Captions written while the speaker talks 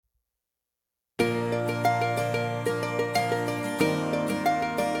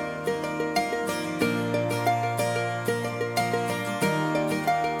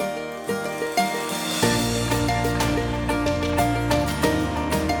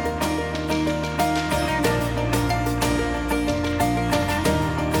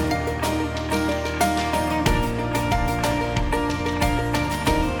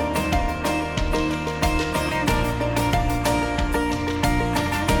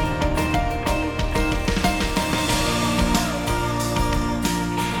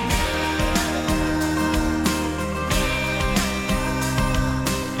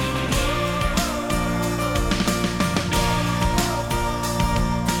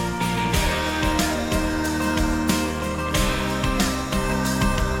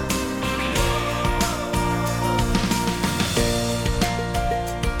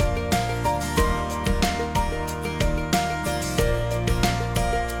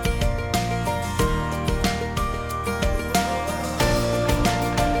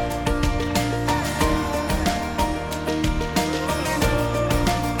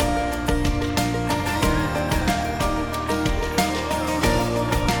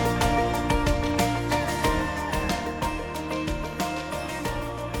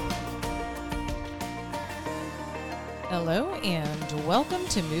Welcome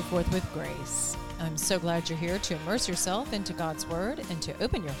to Move Forth with Grace. I'm so glad you're here to immerse yourself into God's Word and to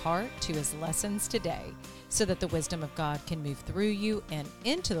open your heart to His lessons today so that the wisdom of God can move through you and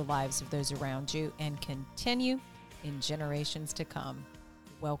into the lives of those around you and continue in generations to come.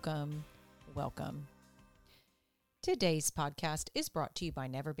 Welcome, welcome. Today's podcast is brought to you by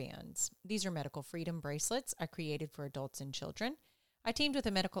Never Bands. These are medical freedom bracelets I created for adults and children. I teamed with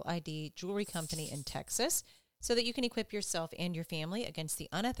a medical ID jewelry company in Texas so that you can equip yourself and your family against the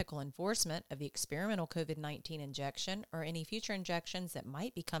unethical enforcement of the experimental COVID-19 injection or any future injections that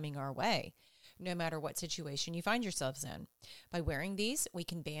might be coming our way, no matter what situation you find yourselves in. By wearing these, we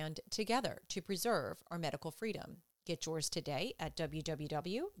can band together to preserve our medical freedom. Get yours today at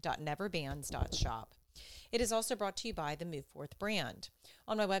www.neverbands.shop. It is also brought to you by the Move Forth brand.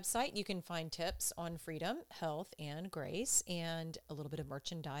 On my website, you can find tips on freedom, health, and grace, and a little bit of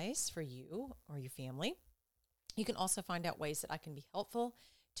merchandise for you or your family. You can also find out ways that I can be helpful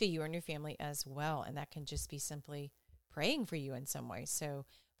to you and your family as well, and that can just be simply praying for you in some way. So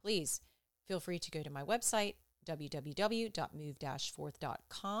please feel free to go to my website,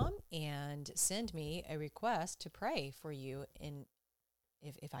 www.move-forth.com, and send me a request to pray for you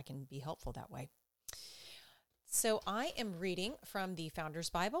if I can be helpful that way. So I am reading from the Founders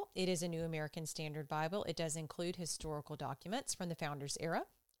Bible. It is a New American Standard Bible. It does include historical documents from the Founders era.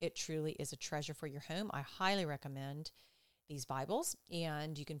 It truly is a treasure for your home. I highly recommend these Bibles,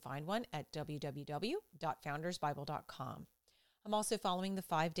 and you can find one at www.foundersbible.com. I'm also following the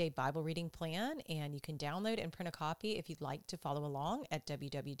 5-day Bible reading plan, and you can download and print a copy if you'd like to follow along at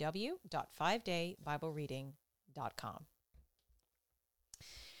www.5daybiblereading.com.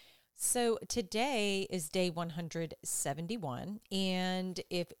 So today is day 171, and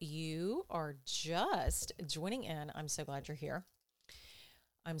if you are just joining in, I'm so glad you're here.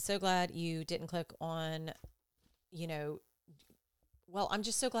 I'm so glad you didn't click on, I'm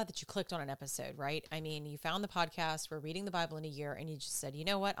just so glad that you clicked on an episode, right? I mean, you found the podcast, we're reading the Bible in a year, and you just said, you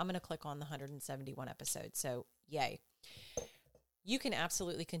know what, I'm going to click on the 171 episode. So yay. You can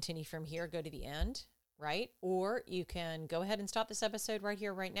absolutely continue from here, go to the end, right? Or you can go ahead and stop this episode right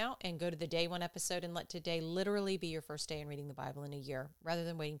here, right now, and go to the day 1 episode and let today literally be your first day in reading the Bible in a year, rather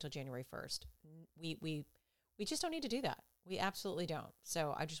than waiting until January 1st. We just don't need to do that. We absolutely don't.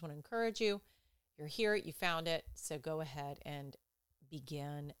 So I just want to encourage you. You're here. You found it. So go ahead and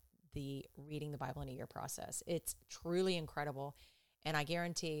begin the reading the Bible in a year process. It's truly incredible. And I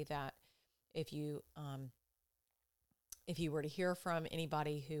guarantee that if you were to hear from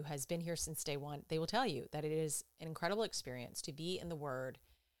anybody who has been here since day 1, they will tell you that it is an incredible experience to be in the Word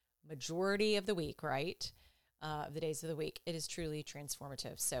majority of the week, right? The days of the week. It is truly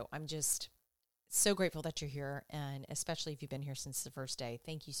transformative. So I'm just so grateful that you're here, and especially if you've been here since the first day.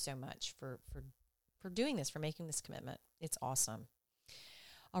 Thank you so much for doing this, for making this commitment. It's awesome.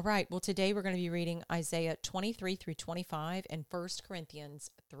 All right, well, today we're going to be reading Isaiah 23 through 25 and 1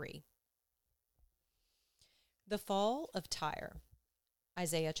 Corinthians 3. The fall of Tyre.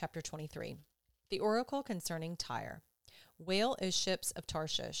 Isaiah chapter 23. The oracle concerning Tyre. Wail, O ships of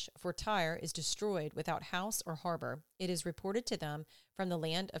Tarshish, for Tyre is destroyed without house or harbor. It is reported to them from the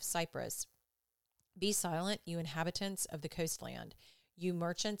land of Cyprus. Be silent, you inhabitants of the coastland, you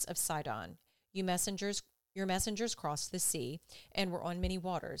merchants of Sidon. Your messengers crossed the sea and were on many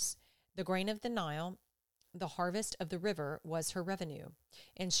waters. The grain of the Nile, the harvest of the river, was her revenue,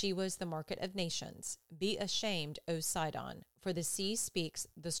 and she was the market of nations. Be ashamed, O Sidon, for the sea speaks,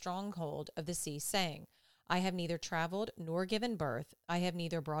 the stronghold of the sea, saying, I have neither traveled nor given birth. I have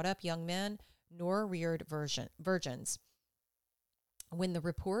neither brought up young men nor reared virgins. When the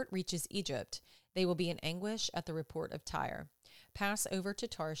report reaches Egypt, they will be in anguish at the report of Tyre. Pass over to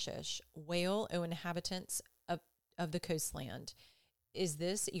Tarshish. Wail, O inhabitants of the coastland. Is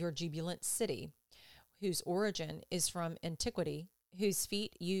this your jubilant city, whose origin is from antiquity, whose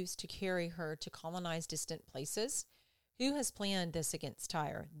feet used to carry her to colonize distant places? Who has planned this against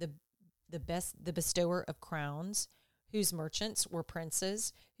Tyre, the bestower of crowns, whose merchants were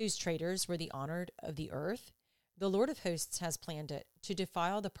princes, whose traders were the honored of the earth? The Lord of hosts has planned it, to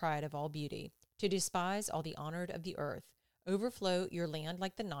defile the pride of all beauty, to despise all the honored of the earth. Overflow your land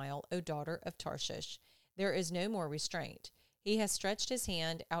like the Nile, O daughter of Tarshish. There is no more restraint. He has stretched his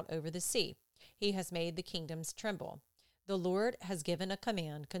hand out over the sea. He has made the kingdoms tremble. The Lord has given a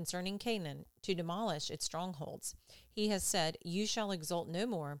command concerning Canaan to demolish its strongholds. He has said, You shall exult no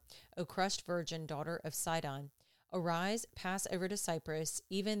more, O crushed virgin daughter of Sidon. Arise, pass over to Cyprus.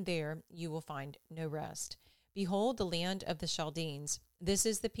 Even there you will find no rest. Behold the land of the Chaldeans. This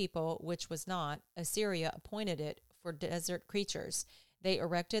is the people which was not. Assyria appointed it for desert creatures. They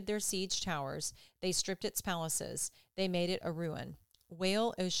erected their siege towers. They stripped its palaces. They made it a ruin.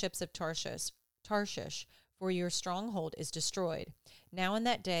 Wail, O ships of Tarshish, for your stronghold is destroyed. Now in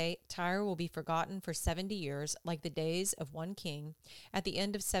that day, Tyre will be forgotten for 70 years, like the days of one king. At the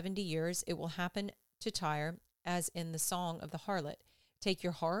end of 70 years, it will happen to Tyre as in the song of the harlot. Take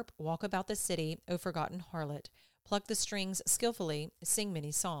your harp, walk about the city, O forgotten harlot. Pluck the strings skillfully, sing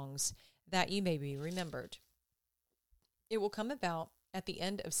many songs, that you may be remembered. It will come about at the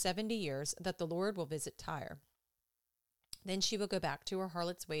end of 70 years that the Lord will visit Tyre. Then she will go back to her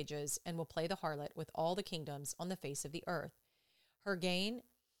harlot's wages and will play the harlot with all the kingdoms on the face of the earth. Her gain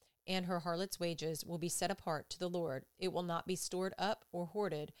and her harlot's wages will be set apart to the Lord. It will not be stored up or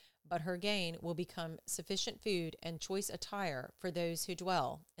hoarded, but her gain will become sufficient food and choice attire for those who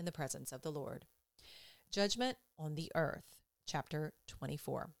dwell in the presence of the Lord. Judgment on the earth, chapter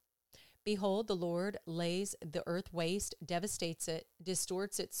 24. Behold, the Lord lays the earth waste, devastates it,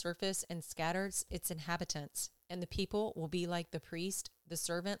 distorts its surface, and scatters its inhabitants. And the people will be like the priest, the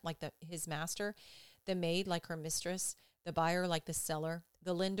servant like his master, the maid like her mistress, the buyer like the seller,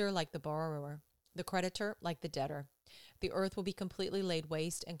 the lender like the borrower, the creditor like the debtor. The earth will be completely laid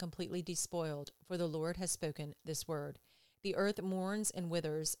waste and completely despoiled, for the Lord has spoken this word. The earth mourns and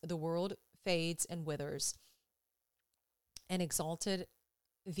withers, the world fades and withers, and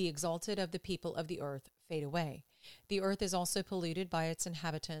the exalted of the people of the earth fade away. The earth is also polluted by its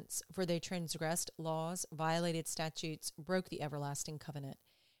inhabitants, for they transgressed laws, violated statutes, broke the everlasting covenant.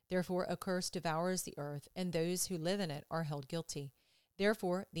 Therefore a curse devours the earth, and those who live in it are held guilty.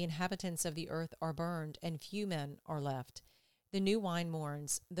 Therefore the inhabitants of the earth are burned, and few men are left. The new wine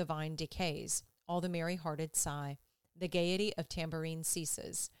mourns, the vine decays, all the merry-hearted sigh. The gaiety of tambourine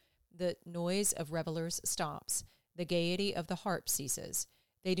ceases. The noise of revelers stops. The gaiety of the harp ceases.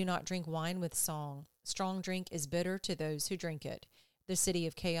 They do not drink wine with song. Strong drink is bitter to those who drink it. The city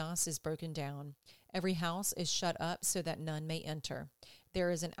of chaos is broken down. Every house is shut up so that none may enter.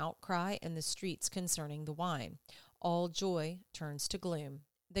 There is an outcry in the streets concerning the wine. All joy turns to gloom.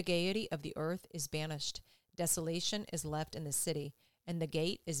 The gaiety of the earth is banished. Desolation is left in the city, and the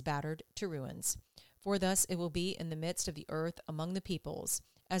gate is battered to ruins. For thus it will be in the midst of the earth among the peoples,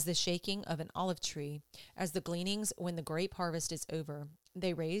 as the shaking of an olive tree, as the gleanings when the grape harvest is over.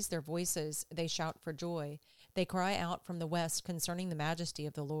 They raise their voices, they shout for joy. They cry out from the west concerning the majesty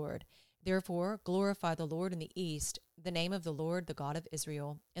of the Lord. Therefore glorify the Lord in the east, the name of the Lord, the God of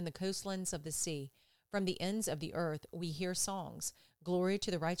Israel, in the coastlands of the sea. From the ends of the earth we hear songs, glory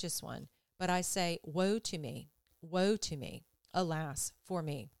to the righteous one. But I say, woe to me, alas for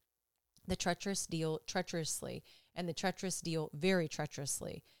me. The treacherous deal treacherously, and the treacherous deal very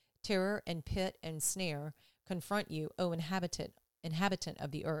treacherously. Terror and pit and snare confront you, O inhabitant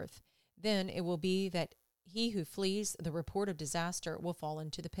of the earth. Then it will be that he who flees the report of disaster will fall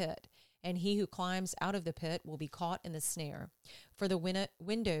into the pit, and he who climbs out of the pit will be caught in the snare. For the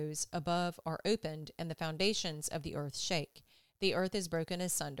windows above are opened, and the foundations of the earth shake. The earth is broken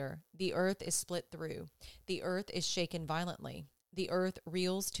asunder. The earth is split through. The earth is shaken violently. The earth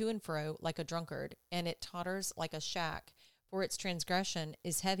reels to and fro like a drunkard, and it totters like a shack, for its transgression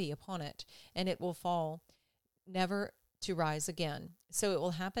is heavy upon it, and it will fall, never to rise again. So it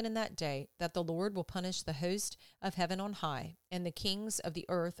will happen in that day that the Lord will punish the host of heaven on high, and the kings of the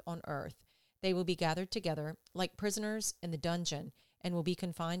earth on earth. They will be gathered together like prisoners in the dungeon, and will be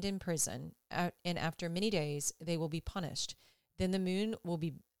confined in prison, and after many days they will be punished. Then the moon will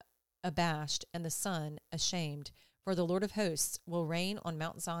be abashed, and the sun ashamed. For the Lord of hosts will reign on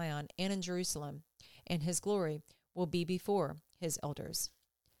Mount Zion and in Jerusalem, and his glory will be before his elders.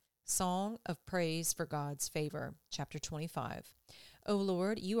 Song of Praise for God's Favor, chapter 25. O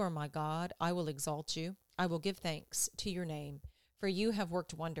Lord, you are my God. I will exalt you. I will give thanks to your name. For you have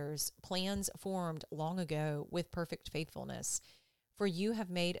worked wonders, plans formed long ago with perfect faithfulness. For you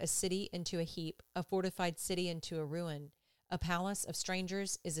have made a city into a heap, a fortified city into a ruin. A palace of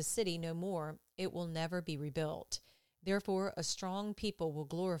strangers is a city no more. It will never be rebuilt. Therefore, a strong people will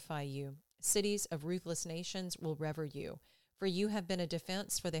glorify you. Cities of ruthless nations will revere you. For you have been a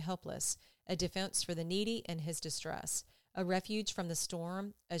defense for the helpless, a defense for the needy in his distress, a refuge from the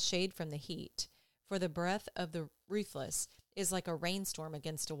storm, a shade from the heat. For the breath of the ruthless is like a rainstorm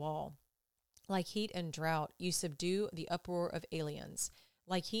against a wall. Like heat and drought, you subdue the uproar of aliens.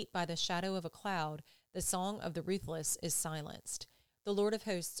 Like heat by the shadow of a cloud, the song of the ruthless is silenced. The Lord of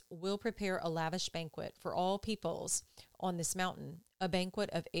hosts will prepare a lavish banquet for all peoples on this mountain, a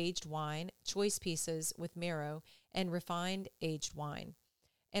banquet of aged wine, choice pieces with marrow, and refined aged wine.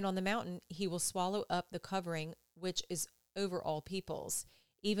 And on the mountain he will swallow up the covering which is over all peoples,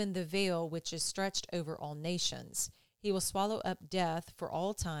 even the veil which is stretched over all nations. He will swallow up death for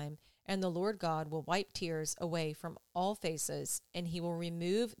all time, And the Lord God will wipe tears away from all faces, and he will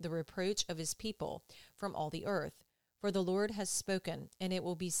remove the reproach of his people from all the earth. For the Lord has spoken, and it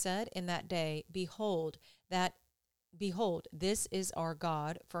will be said in that day, Behold, this is our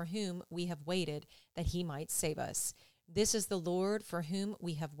God, for whom we have waited, that he might save us. This is the Lord, for whom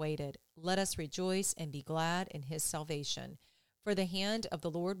we have waited. Let us rejoice and be glad in his salvation. For the hand of the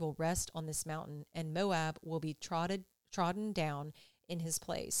Lord will rest on this mountain, and Moab will be trodden down in his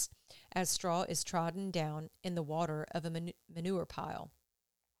place, as straw is trodden down in the water of a manure pile.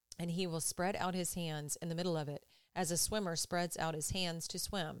 And he will spread out his hands in the middle of it, as a swimmer spreads out his hands to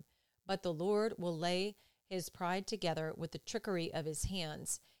swim. But the Lord will lay his pride together with the trickery of his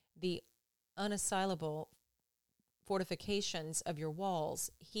hands. The unassailable fortifications of your walls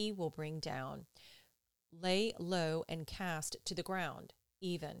he will bring down. Lay low and cast to the ground,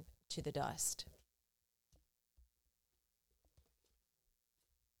 even to the dust.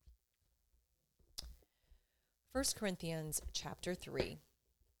 First Corinthians chapter 3.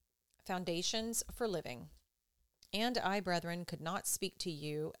 Foundations for living. And I, brethren, could not speak to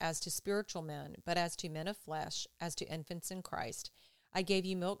you as to spiritual men, but as to men of flesh, as to infants in Christ. I gave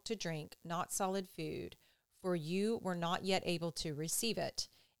you milk to drink, not solid food, for you were not yet able to receive it.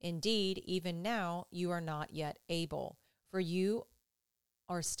 Indeed, even now you are not yet able, for you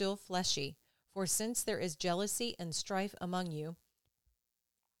are still fleshy. For since there is jealousy and strife among you,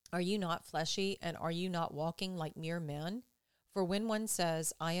 are you not fleshy, and are you not walking like mere men? For when one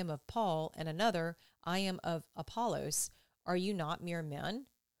says, I am of Paul, and another, I am of Apollos, are you not mere men?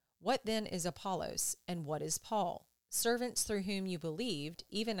 What then is Apollos, and what is Paul? Servants through whom you believed,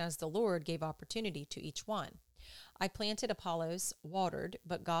 even as the Lord gave opportunity to each one. I planted, Apollos watered,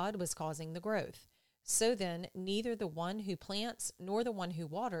 but God was causing the growth. So then, neither the one who plants nor the one who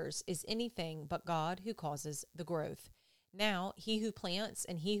waters is anything but God who causes the growth. Now he who plants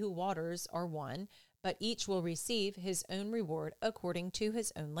and he who waters are one, but each will receive his own reward according to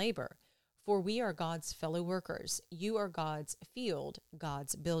his own labor. For we are God's fellow workers. You are God's field,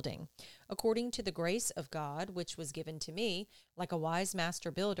 God's building. According to the grace of God, which was given to me, like a wise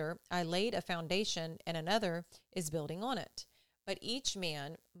master builder, I laid a foundation, and another is building on it. But each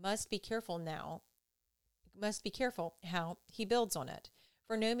man must be careful how he builds on it.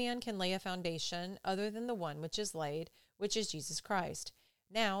 For no man can lay a foundation other than the one which is laid, which is Jesus Christ.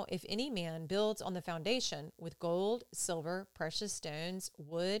 Now, if any man builds on the foundation with gold, silver, precious stones,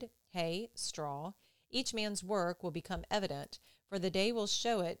 wood, hay, straw, each man's work will become evident, for the day will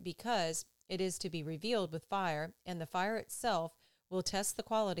show it, because it is to be revealed with fire, and the fire itself will test the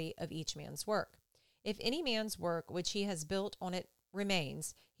quality of each man's work. If any man's work which he has built on it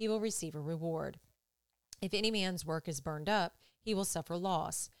remains, he will receive a reward. If any man's work is burned up, he will suffer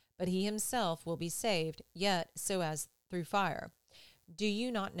loss, but he himself will be saved, yet so as through fire. Do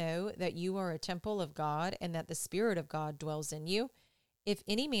you not know that you are a temple of God, and that the Spirit of God dwells in you? If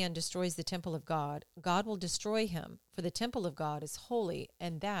any man destroys the temple of God, God will destroy him, for the temple of God is holy,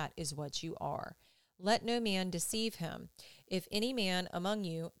 and that is what you are. Let no man deceive him. If any man among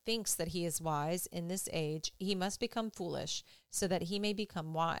you thinks that he is wise in this age, he must become foolish, so that he may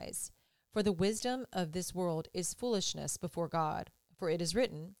become wise. For the wisdom of this world is foolishness before God. For it is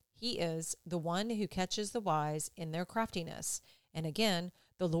written, He is the one who catches the wise in their craftiness. And again,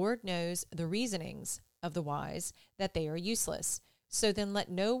 the Lord knows the reasonings of the wise, that they are useless. So then let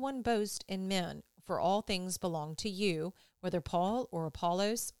no one boast in men, for all things belong to you, whether Paul or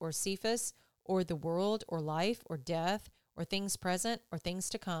Apollos or Cephas or the world or life or death or things present or things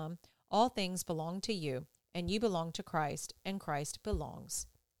to come. All things belong to you, and you belong to Christ, and Christ belongs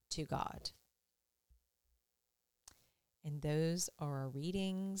to God. And those are our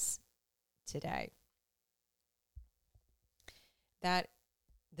readings today. That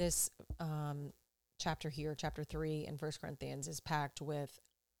this chapter here, chapter 3 in 1 Corinthians, is packed with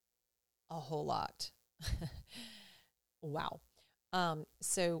a whole lot. Wow.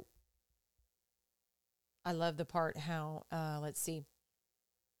 So I love the part how, let's see,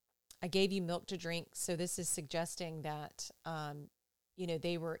 I gave you milk to drink. So this is suggesting that,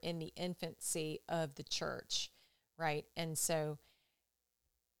 they were in the infancy of the church, right? And so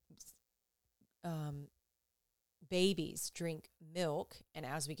babies drink milk, and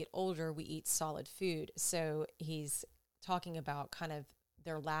as we get older, we eat solid food. So he's talking about kind of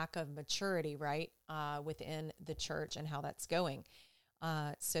their lack of maturity, right, within the church and how that's going.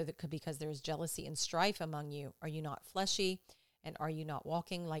 So that could, because there's jealousy and strife among you. Are you not fleshy, and are you not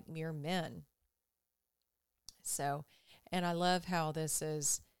walking like mere men? So, and I love how this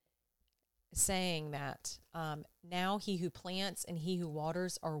is saying that now he who plants and he who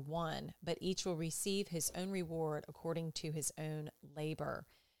waters are one, but each will receive his own reward according to his own labor.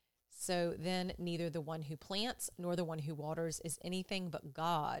 So then neither the one who plants nor the one who waters is anything but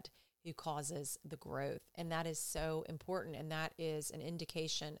God who causes the growth. And that is so important. And that is an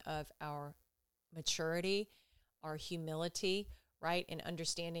indication of our maturity, our humility, right? And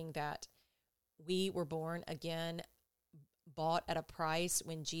understanding that we were born again, bought at a price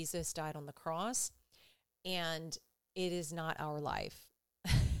when Jesus died on the cross, and it is not our life.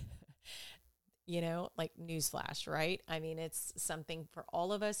 Like newsflash, right? I mean, it's something for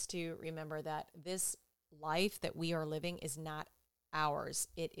all of us to remember that this life that we are living is not ours.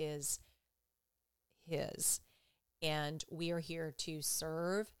 It is His. And we are here to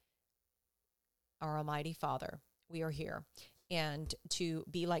serve our Almighty Father. We are here and to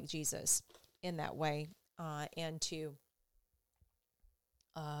be like Jesus in that way, and to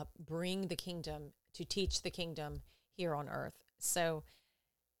bring the kingdom, to teach the kingdom here on earth. So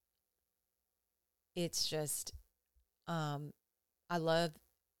it's just, I love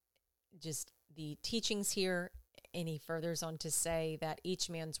just the teachings here. And he furthers on to say that each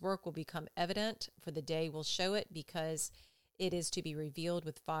man's work will become evident, for the day will show it, because it is to be revealed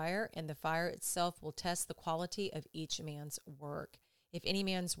with fire, and the fire itself will test the quality of each man's work. If any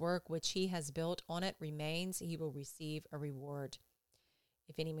man's work which he has built on it remains, he will receive a reward.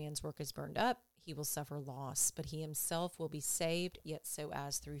 If any man's work is burned up, he will suffer loss, but he himself will be saved, yet so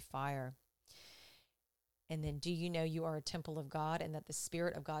as through fire. And then, do you know you are a temple of God and that the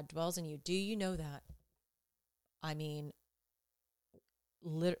Spirit of God dwells in you? Do you know that? I mean,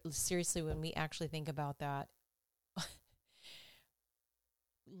 seriously, when we actually think about that,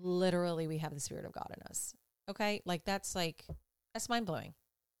 literally we have the Spirit of God in us. Okay? That's mind-blowing.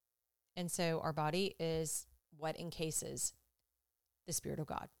 And so our body is what encases the Spirit of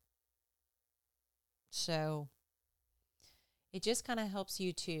God. So it just kind of helps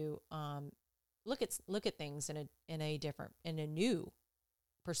you to look at things in a new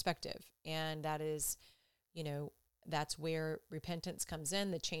perspective. And that is, that's where repentance comes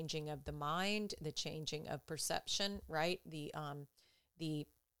in, the changing of the mind, the changing of perception, right? The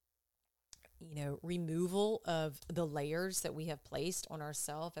removal of the layers that we have placed on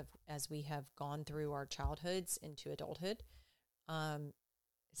ourselves as we have gone through our childhoods into adulthood.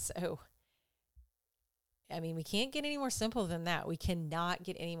 So, I mean, we can't get any more simple than that. We cannot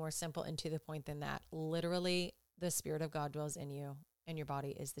get any more simple and to the point than that. Literally, the Spirit of God dwells in you, and your body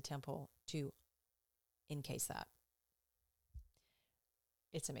is the temple to encase that.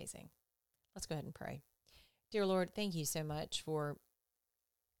 It's amazing. Let's go ahead and pray. Dear Lord, thank you so much for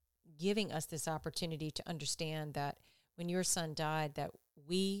giving us this opportunity to understand that when your Son died, that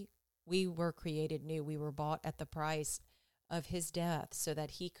we were created new. We were bought at the price of his death so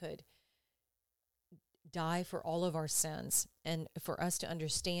that he could die for all of our sins, and for us to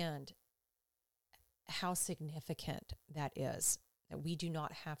understand how significant that is, that we do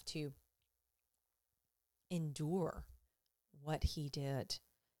not have to endure what he did,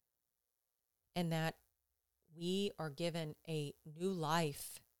 and that we are given a new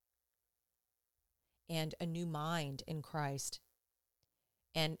life and a new mind in Christ,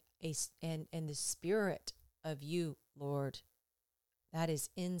 and the Spirit of you, Lord, that is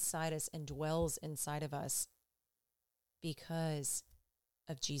inside us and dwells inside of us because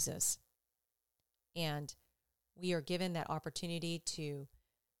of Jesus. And we are given that opportunity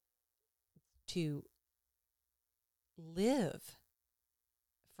to live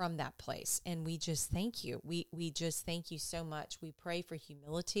from that place. And we just thank you. We just thank you so much. We pray for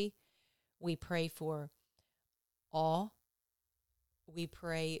humility. We pray for awe. We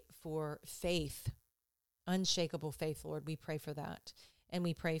pray for faith, unshakable faith, Lord. We pray for that. And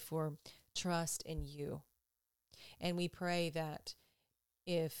we pray for trust in you. And we pray that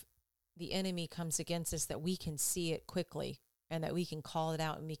if the enemy comes against us, that we can see it quickly and that we can call it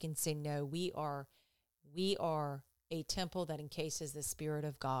out, and we can say, no, we are a temple that encases the Spirit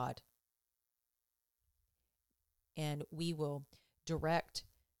of God. And we will direct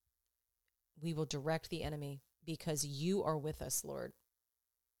the enemy because you are with us, Lord.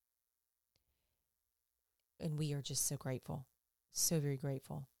 And we are just so grateful, so very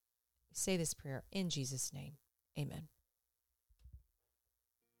grateful. Say this prayer in Jesus' name. Amen.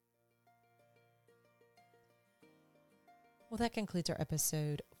 Well, that concludes our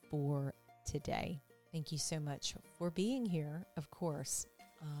episode for today. Thank you so much for being here, of course.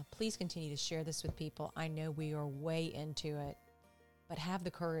 Please continue to share this with people. I know we are way into it, but have the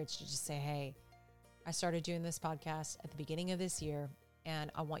courage to just say, hey, I started doing this podcast at the beginning of this year,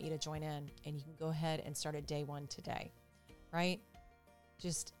 and I want you to join in, and you can go ahead and start at day one today, right?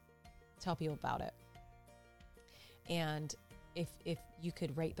 Just tell people about it. And if you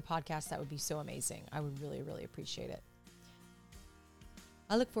could rate the podcast, that would be so amazing. I would really, really appreciate it.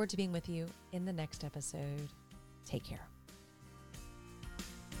 I look forward to being with you in the next episode. Take care.